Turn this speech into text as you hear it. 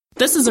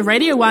This is a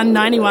Radio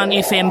 191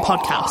 FM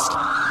podcast.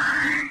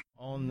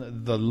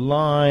 On the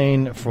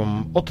line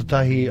from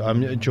Otatahi,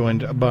 I'm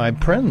joined by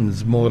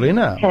Prinz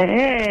Morena.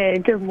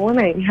 Hey, good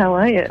morning. How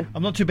are you?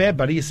 I'm not too bad,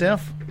 buddy.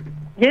 Yourself?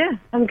 Yeah,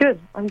 I'm good.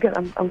 I'm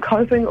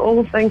coping,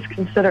 all things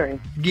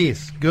considering.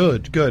 Yes,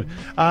 good.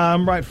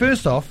 Right,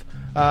 first off,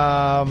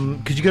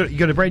 because you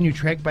got a brand new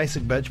track,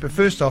 Basic Bitch. But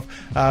first off,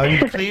 you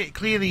need to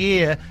clear the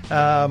air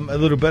a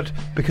little bit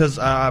because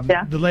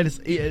the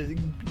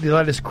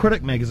latest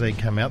Critic magazine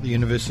came out, the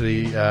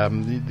university,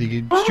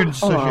 the Students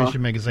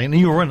Association magazine, and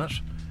you were in it.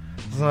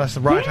 There's a nice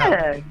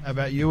write-up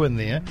about you in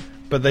there,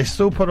 but they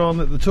still put on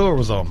that the tour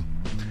was on.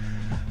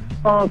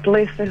 Oh,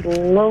 bless their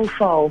little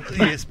souls.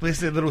 Yes, bless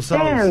their little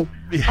souls. Damn,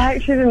 Yeah. I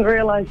actually didn't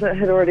realise it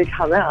had already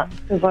come out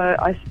because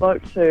I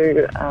spoke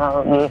to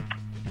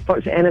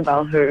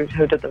Annabelle who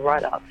did the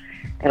write-up,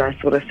 and I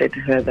sort of said to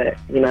her that,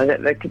 you know,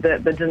 that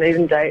the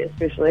Dunedin date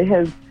especially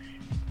has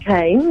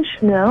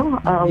changed now.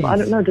 Yes. I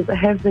don't know, does it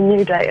have the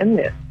new date in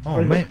there? Oh,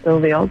 or is man. it still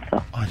the old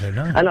stuff? I don't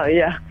know. I know,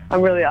 yeah.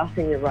 I'm really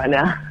asking you right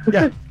now.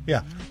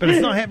 Yeah, but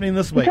it's not happening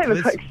this week. Just have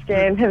a quick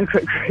scan, have a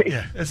quick read.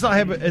 Yeah, it's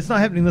not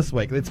happening this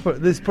week. Let's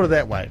put it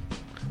that way.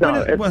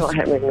 No, it's not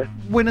happening this.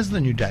 When is the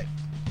new date?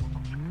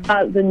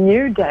 The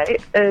new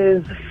date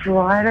is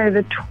Friday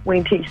the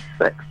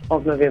 26th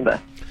of November.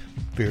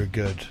 Very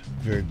good.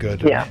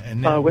 Yeah,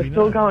 And so now we're we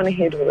still know. going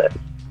ahead with it.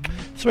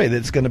 Sweet,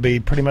 that's going to be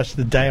pretty much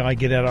the day I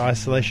get out of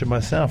isolation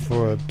myself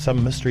for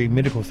some mystery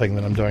medical thing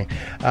that I'm doing.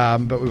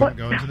 But we won't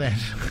go into that.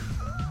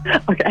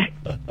 Okay,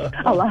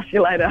 I'll ask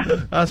you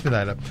later. Ask me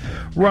later.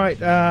 Right,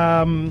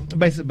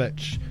 Basic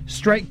Bitch.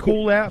 Straight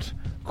call out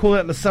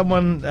to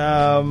someone,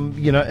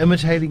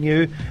 imitating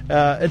you.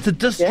 It's a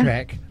diss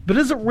track, but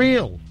is it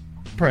real,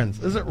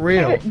 Prinz? Is it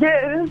real?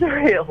 Yeah, it is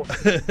real.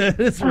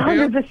 It's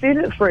real.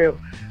 100% it's real.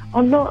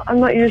 I'm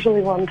not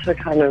usually one to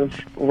kind of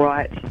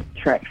write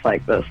tracks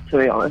like this, to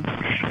be honest.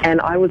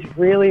 And I was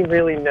really,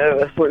 really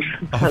nervous, which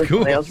kind of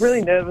funny. I was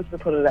really nervous to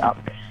put it out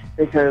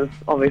because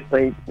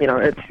obviously, you know,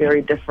 it's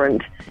very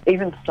different.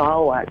 Even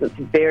style-wise, it's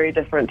very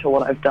different to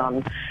what I've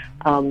done.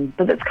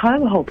 But that's kind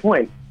of the whole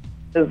point,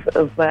 is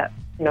that,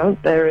 you know,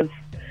 there is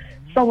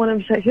someone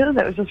in particular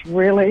that was just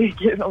really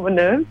getting on my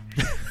nerves,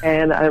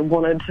 and I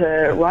wanted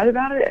to write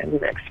about it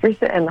and express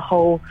it, and the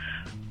whole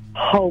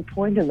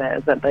point in that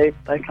is that they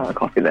can't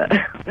copy that.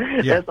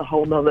 Yeah. That's a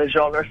whole nother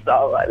genre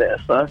style right there.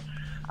 So,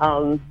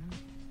 I'm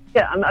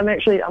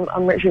actually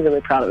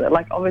really proud of it.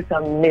 Like, obviously,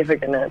 I'm never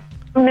gonna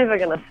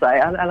say,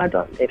 and I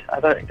don't need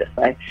to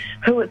say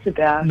who it's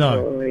about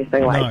or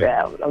anything like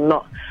that. I'm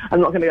not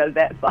gonna go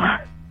that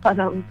far.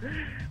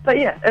 But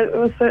yeah, it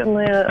was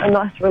certainly a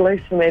nice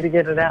release for me to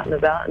get it out and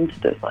about and to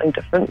do something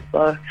different.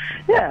 So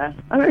yeah,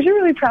 I'm actually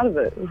really proud of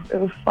it. It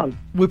was fun.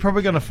 We're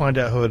probably going to find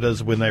out who it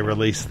is when they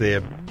release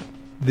their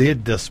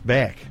disc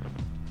back.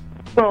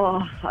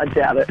 Oh, I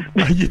doubt it.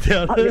 You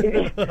doubt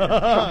it?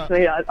 Trust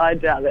me, I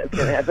doubt that's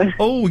going to happen.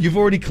 Oh, you've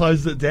already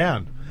closed it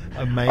down.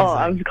 Amazing. Oh,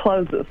 I've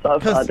closed it so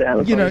far down.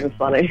 It's not even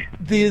funny.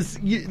 There's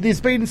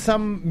been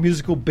some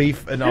musical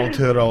beef in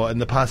Aotearoa in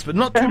the past, but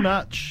not too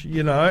much,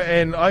 you know.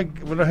 And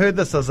when I heard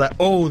this, I was like,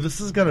 "Oh, this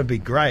is going to be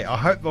great. I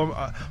hope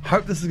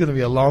this is going to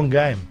be a long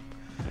game."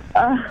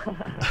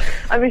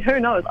 I mean, who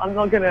knows? I'm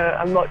not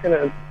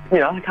gonna. You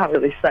know, I can't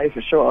really say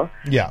for sure.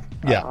 Yeah.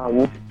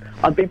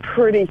 I'd be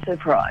pretty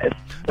surprised.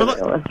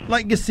 But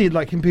like you said,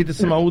 like compared to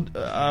some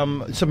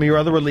of your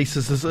other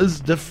releases, this is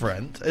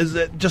different. Is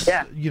it just,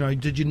 you know,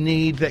 did you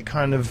need that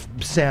kind of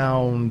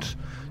sound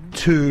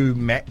to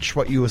match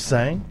what you were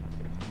saying?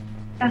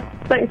 I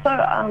think so.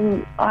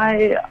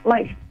 I've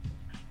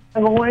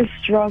always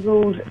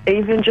struggled,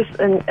 even just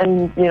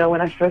in you know,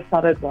 when I first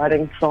started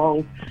writing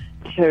songs,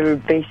 to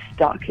be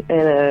stuck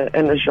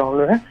in a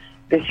genre,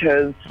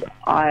 because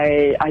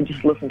I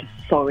just listen to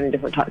so many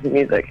different types of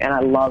music, and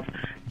I love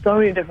so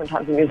many different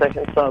types of music.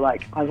 And so,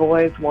 like, I've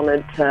always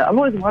wondered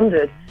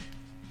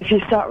if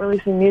you start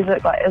releasing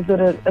music, like, is it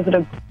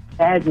a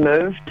bad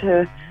move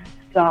to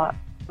start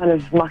kind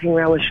of mucking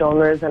around with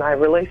genres? And I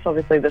released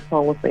obviously this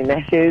song with Lee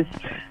Matthews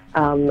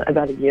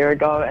about a year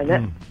ago, and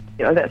that,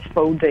 you know, that's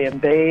full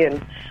D&B.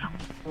 And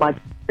my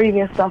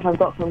previous stuff, I've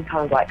got some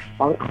kind of like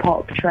funk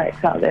pop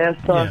tracks out there.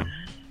 So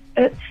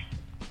it's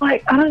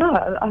like, I don't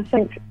know. I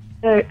think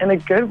in a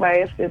good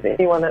way, if there's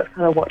anyone that's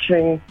kind of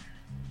watching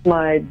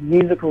my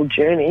musical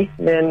journey,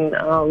 then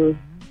I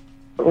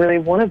really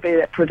want to be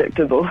that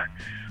predictable.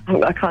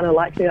 I kind of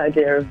like the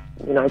idea of,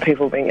 you know,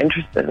 people being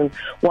interested and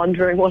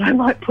wondering what I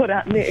might put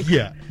out next.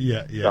 Yeah.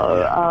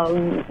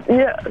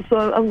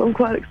 So I'm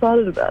quite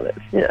excited about it.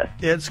 Yeah,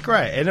 it's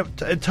great, and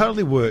it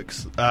totally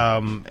works.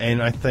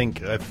 And I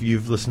think if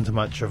you've listened to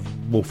much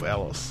of Wolf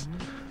Alice,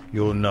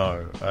 you'll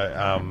know.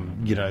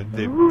 You know,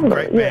 they're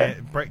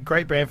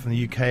great band from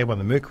the UK. Won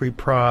the Mercury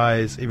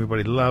Prize.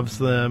 Everybody loves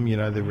them. You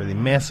know, they're really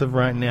massive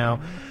right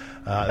now.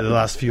 The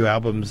last few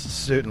albums,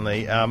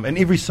 certainly, and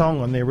every song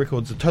on their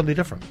records are totally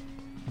different.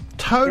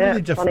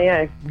 Totally different. Funny,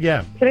 eh?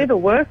 Yeah. It can either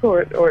work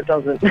or it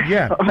doesn't.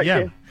 Yeah, I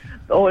guess.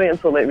 the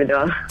audience will let me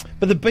down.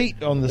 But the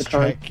beat on this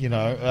track, you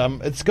know,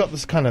 it's got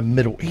this kind of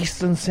Middle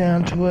Eastern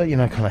sound to it, you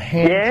know, kind of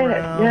hand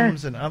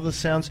drums and other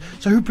sounds.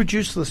 So who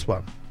produced this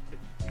one?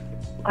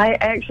 I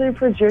actually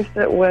produced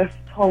it with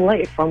Tom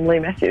Lee from Lee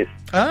Matthews.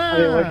 I've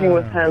been working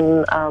with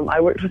him. I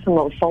worked with him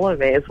on Follow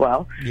Me as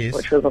well,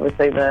 which was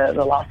obviously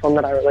the last one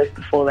that I released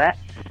before that.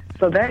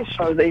 So that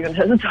shows even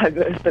his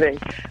diversity,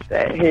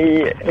 that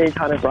he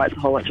kind of writes a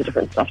whole bunch of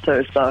different stuff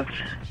too. So,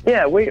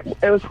 yeah,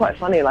 it was quite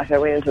funny. Like, I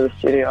went into the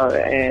studio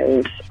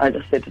and I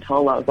just said to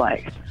Tom, I was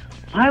like,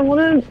 I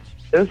want to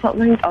do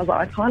something. I was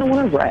like, I kind of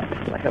want to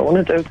rap. Like, I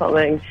want to do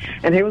something.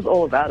 And he was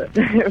all about it.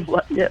 He was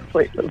like, yeah,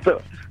 sweet, let's do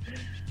it.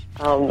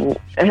 And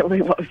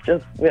we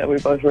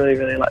both really,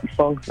 really like the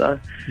song. So,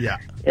 yeah,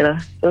 you know,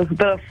 it was a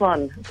bit of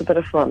fun. It's a bit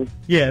of fun.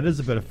 Yeah, it is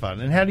a bit of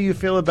fun. And how do you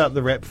feel about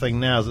the rap thing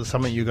now? Is it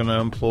something you're going to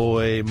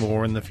employ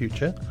more in the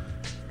future?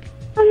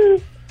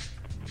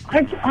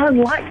 I'd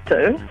like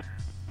to.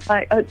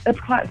 Like, it's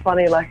quite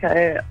funny. Like,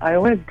 I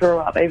always grew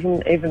up,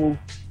 even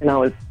when I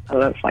was, I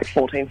don't know, like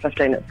 14,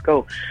 15 at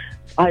school.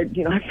 I'm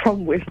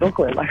from West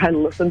Auckland. Like, I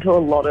listened to a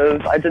lot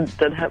of, I did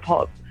hip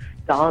hop,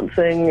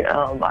 dancing.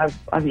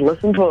 I've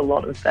listened to a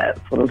lot of that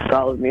sort of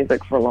style of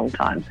music for a long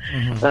time.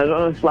 Mm-hmm. And I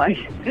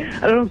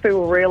don't know if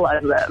people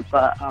realise that,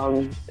 but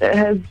it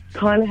has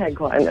kind of had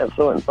quite an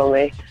influence on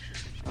me.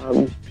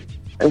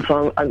 And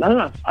so I don't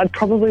know. I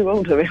probably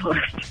will, to be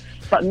honest,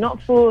 but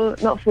not for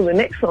the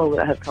next song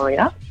that I have coming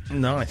up.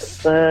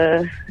 Nice.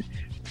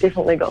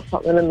 Definitely got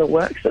something in the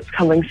works that's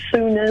coming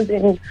sooner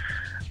than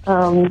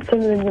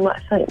you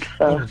might think.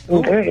 So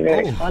I'm very,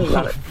 very excited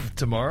about it.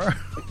 Tomorrow.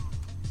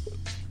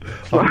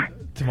 Tomorrow.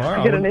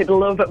 I'm going to need a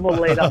little bit more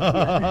lead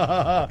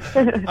up.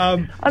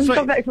 I've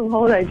got back from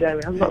holiday,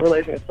 Jamie. I'm not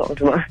releasing a song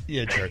tomorrow.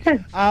 Yeah, true.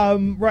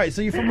 Right,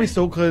 so you're from West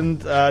Auckland,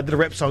 did a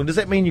rap song. Does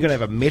that mean you're going to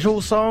have a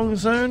metal song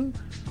soon?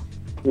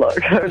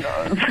 Look, who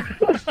knows?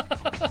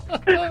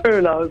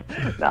 Who knows?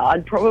 No,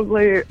 I'd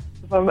probably,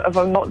 if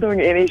I'm not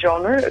doing any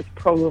genre, it's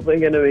probably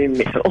going to be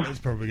metal. It's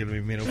probably going to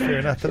be metal. Fair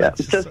enough. Yeah,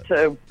 just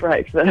to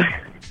break the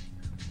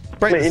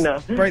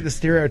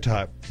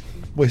stereotype.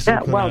 West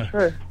Auckland, well,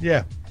 true.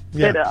 Yeah.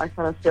 Better. I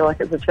kind of feel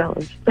like it's a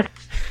challenge.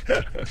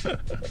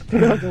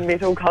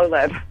 Metal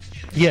collab.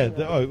 Yeah,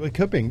 it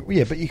could be.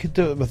 Yeah, but you could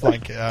do it with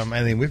like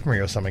alien weaponry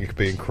or something. It could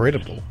be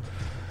incredible.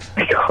 Oh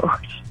my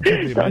gosh,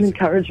 don't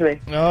encourage me.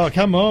 Oh,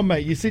 come on,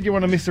 mate. You said you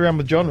want to mess around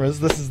with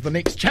genres. This is the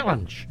next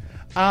challenge.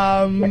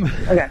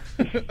 Okay.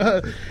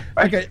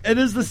 Okay, it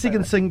is the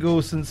second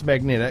single since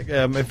Magnetic,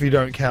 if you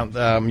don't count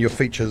your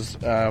features.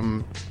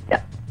 So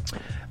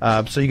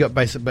you got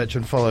Basic Bitch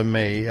and Follow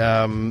Me.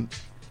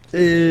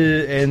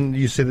 And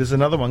you said there's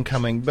another one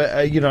coming, but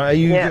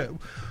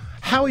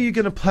how are you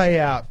going to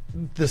play out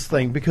this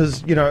thing?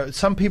 Because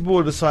some people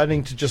are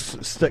deciding to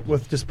just stick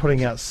with just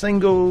putting out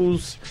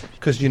singles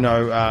because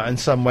in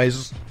some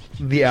ways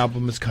the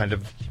album is kind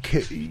of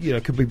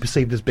could be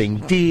perceived as being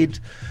dead.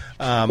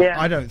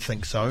 I don't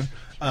think so.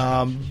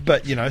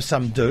 But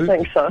some do. I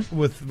think so.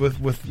 With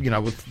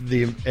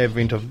the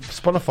advent of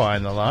Spotify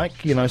and the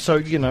like,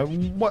 So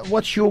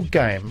what's your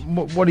game?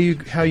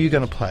 How are you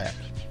going to play it?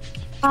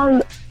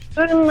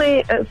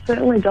 It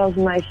certainly does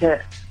make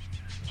it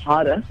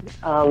harder,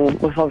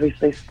 with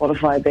obviously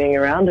Spotify being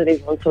around and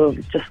everyone sort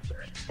of just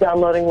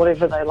downloading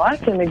whatever they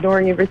like and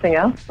ignoring everything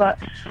else. But,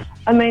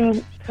 I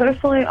mean,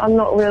 personally, I'm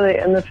not really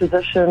in the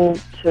position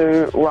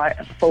to write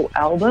a full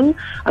album.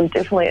 I'm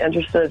definitely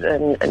interested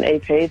in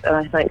EPs, and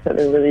I think that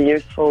they're really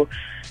useful,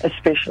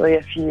 especially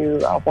if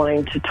you are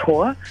wanting to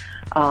tour.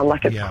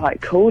 It's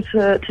quite cool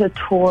to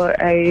tour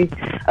a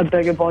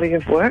bigger body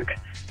of work.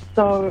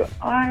 So,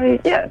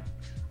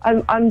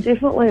 I'm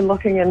definitely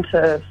looking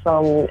into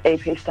some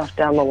EP stuff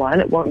down the line.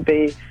 It won't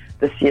be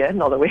this year,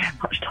 not that we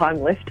have much time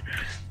left.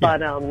 Yeah.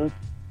 But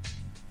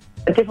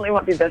it definitely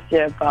won't be this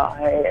year, but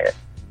I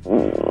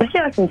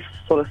can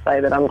sort of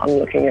say that I'm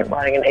looking at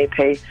writing an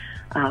EP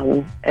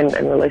and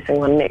releasing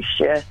one next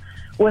year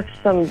with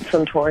some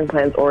touring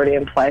plans already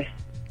in place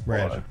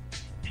next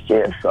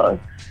year. So,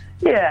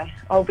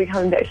 I'll be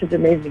coming back to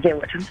Dunedin again,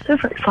 which I'm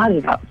super excited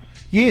about.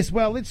 Yes,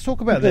 well, let's talk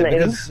about that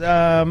because,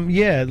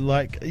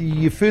 like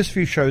your first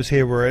few shows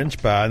here were at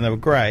Inch Bar and they were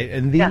great,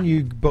 and then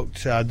you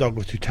booked Dog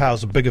with Two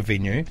Tails, a bigger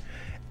venue,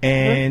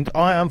 and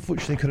I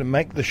unfortunately couldn't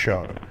make the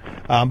show.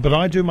 But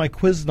I do my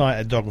quiz night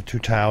at Dog with Two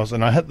Tails,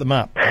 and I hit them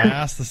up. I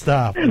asked the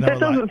staff. And that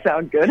doesn't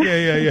sound good.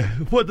 Yeah.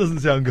 What doesn't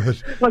sound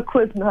good? My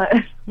quiz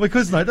night. My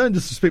quiz night. Don't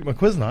disrespect my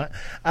quiz night.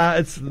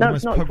 It's not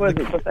quiz,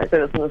 it's the fact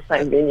that it's in the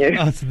same venue.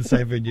 Oh, it's in the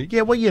same venue.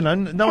 Yeah, well,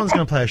 no one's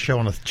going to play a show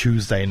on a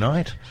Tuesday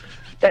night.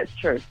 That's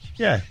true.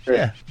 Yeah.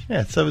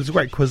 So it was a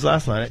great quiz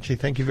last night, actually.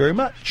 Thank you very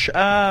much. So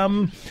I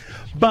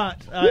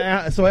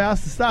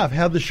asked the staff,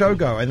 how'd the show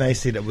go? And they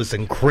said it was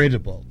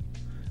incredible.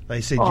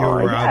 They said you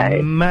were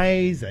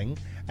amazing,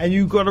 and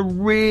you got a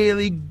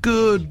really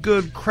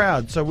good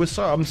crowd. So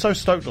I'm so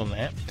stoked on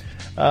that.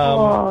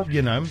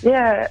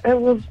 Yeah, it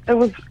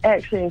was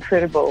actually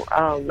incredible.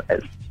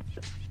 It's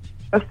the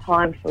first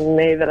time for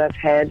me that I've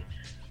had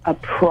a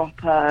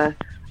proper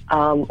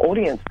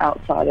audience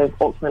outside of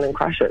Auckland and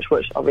Christchurch,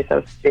 which obviously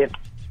I've spent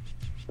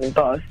me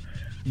both.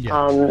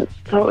 Yeah.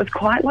 So it was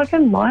quite like a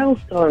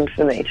milestone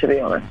for me, to be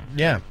honest.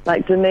 Yeah.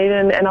 Like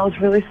Dunedin, and I was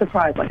really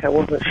surprised. Like I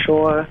wasn't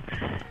sure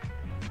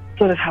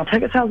sort of how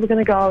ticket sales were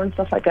going to go and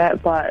stuff like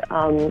that. But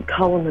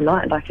come on the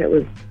night, like it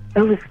was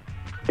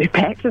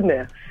packed in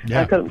there.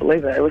 Yeah. I couldn't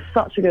believe it. It was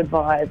such a good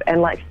vibe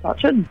and like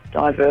such a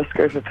diverse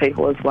group of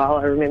people as well.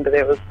 I remember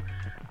there was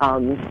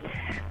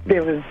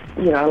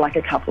you know, like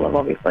a couple of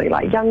obviously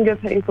like younger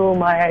people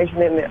my age,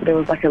 and then there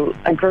was like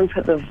a group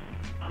at the.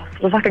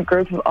 It was like a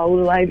group of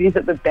older ladies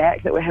at the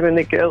back that were having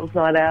their girls'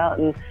 night out,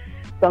 and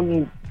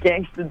some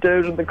gangster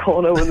dude in the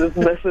corner with his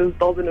missus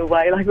bobbing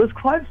away. Like, it was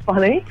quite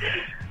funny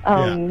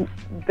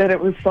that it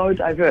was so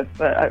diverse,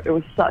 but it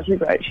was such a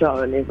great show,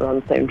 and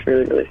everyone seemed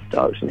really, really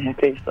stoked and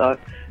happy. So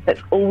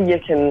that's all you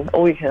can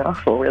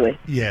ask for, really.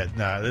 Yeah,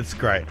 no, that's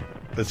great.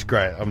 That's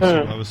great. I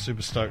was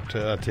super stoked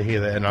to hear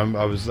that, and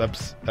I was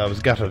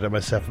gutted at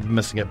myself for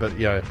missing it. But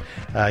you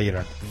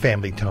know,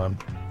 family time.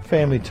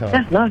 Yeah,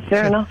 no,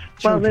 fair enough.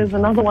 Well, there's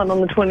another one on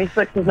the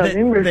 26th of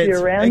November if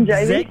you're around,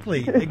 Jamie.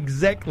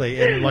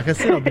 Exactly. And like I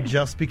said, I'll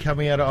just be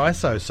coming out of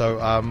ISO, so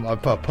I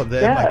put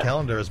that in my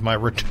calendar as my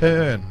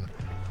return.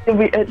 You'll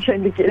be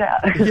itching to get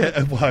out.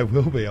 Yeah, well, I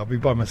will be. I'll be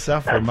by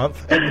myself for a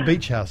month at the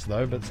beach house,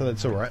 though, but so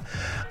that's all right.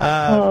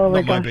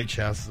 Not my beach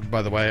house,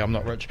 by the way. I'm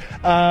not rich.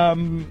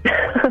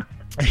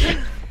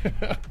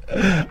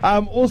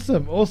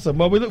 Awesome.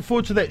 Well, we look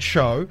forward to that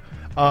show,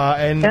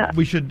 and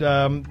we should,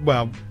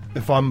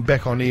 if I'm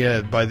back on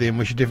air by then,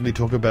 we should definitely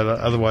talk about it.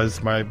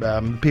 Otherwise, my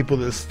people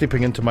that are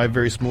stepping into my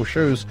very small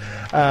shoes,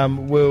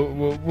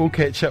 we'll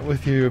catch up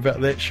with you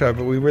about that show.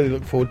 But we really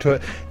look forward to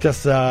it.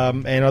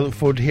 And I look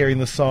forward to hearing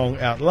the song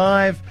out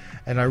live.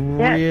 And I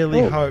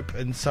really hope,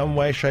 in some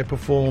way, shape, or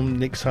form,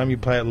 next time you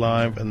play it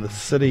live in the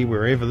city,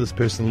 wherever this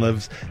person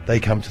lives, they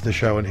come to the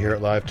show and hear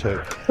it live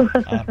too.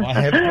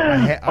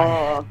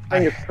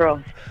 Fingers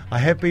crossed. I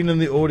have been in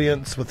the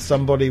audience with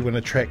somebody when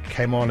a track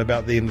came on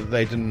about them that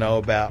they didn't know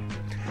about.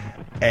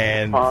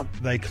 And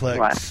they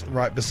clicked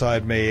right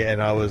beside me,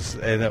 and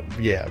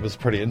it was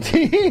pretty intense.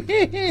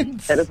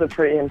 That is a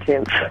pretty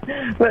intense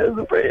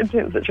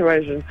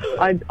situation.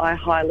 I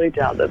highly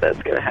doubt that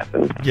that's going to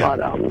happen. Yeah.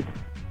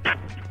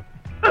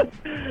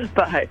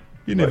 But hey,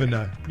 you never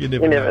know. You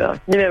never know.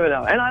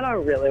 And I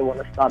don't really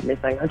want to start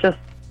anything. I just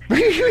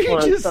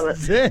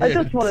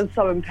wanted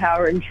some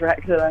empowering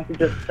track that I could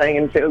just sing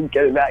and feel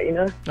good about, you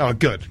know. Oh,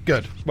 good.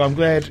 Well, I'm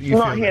glad you. I'm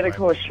not here to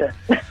cause shit.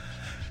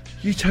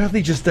 You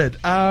totally just did.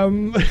 Yeah, I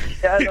know.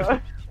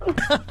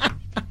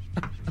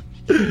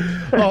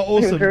 Oh,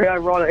 awesome. It's very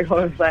ironic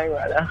what I'm saying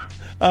right now.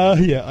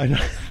 Yeah, I know.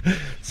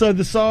 So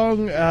the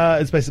song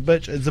is Basic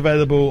Bitch. It's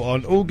available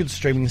on all good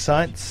streaming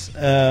sites.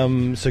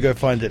 So go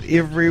find it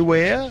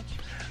everywhere.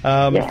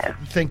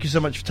 Thank you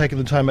so much for taking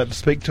the time out to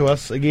speak to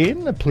us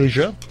again. A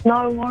pleasure.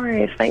 No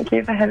worries. Thank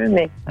you for having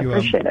me. I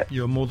appreciate it.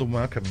 You're more than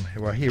welcome.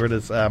 Well, here it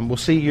is. We'll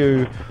see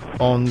you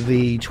on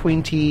the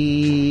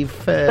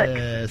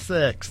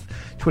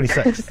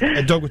 26th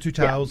at Dog with Two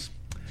Tails.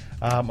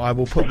 I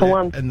will put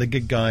that in the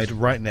gig guide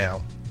right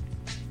now.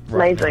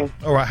 Amazing.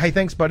 All right. Hey,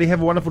 thanks, buddy.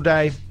 Have a wonderful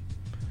day.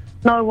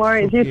 No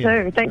worries. You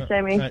too. Thanks,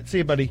 Jamie. All right. See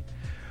you, buddy.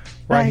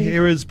 Right. Bye.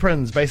 Here is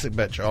Prince, Basic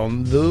Bitch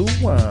on the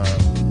one.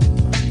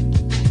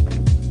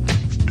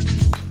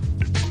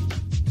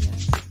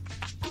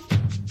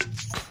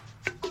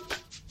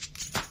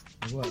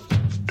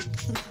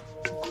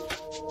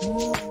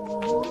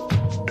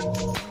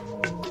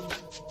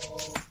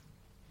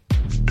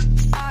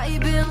 I've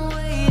been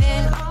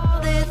waiting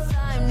all this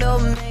time,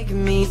 don't make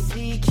me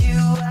seek you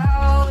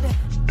out.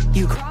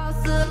 You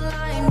cross the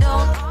line,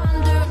 don't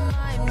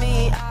undermine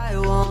me, I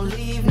won't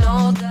leave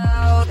no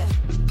doubt.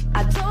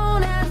 I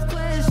don't ask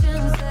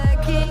questions,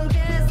 second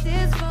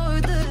guesses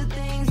for the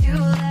things you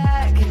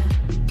lack.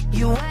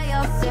 You weigh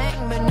up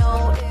saying, but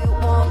no, it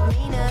won't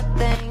mean a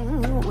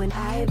thing when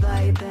I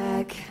bite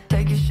back.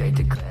 Take you straight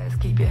to class,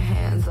 keep your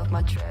hands off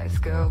my tracks,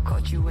 girl.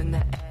 Caught you in the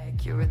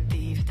act, you're a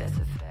thief, that's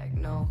a fact,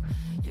 no,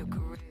 your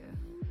career.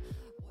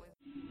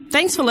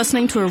 Thanks for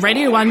listening to a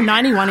Radio 1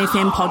 91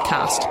 FM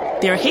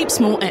podcast. There are heaps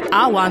more at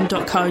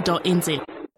r1.co.nz.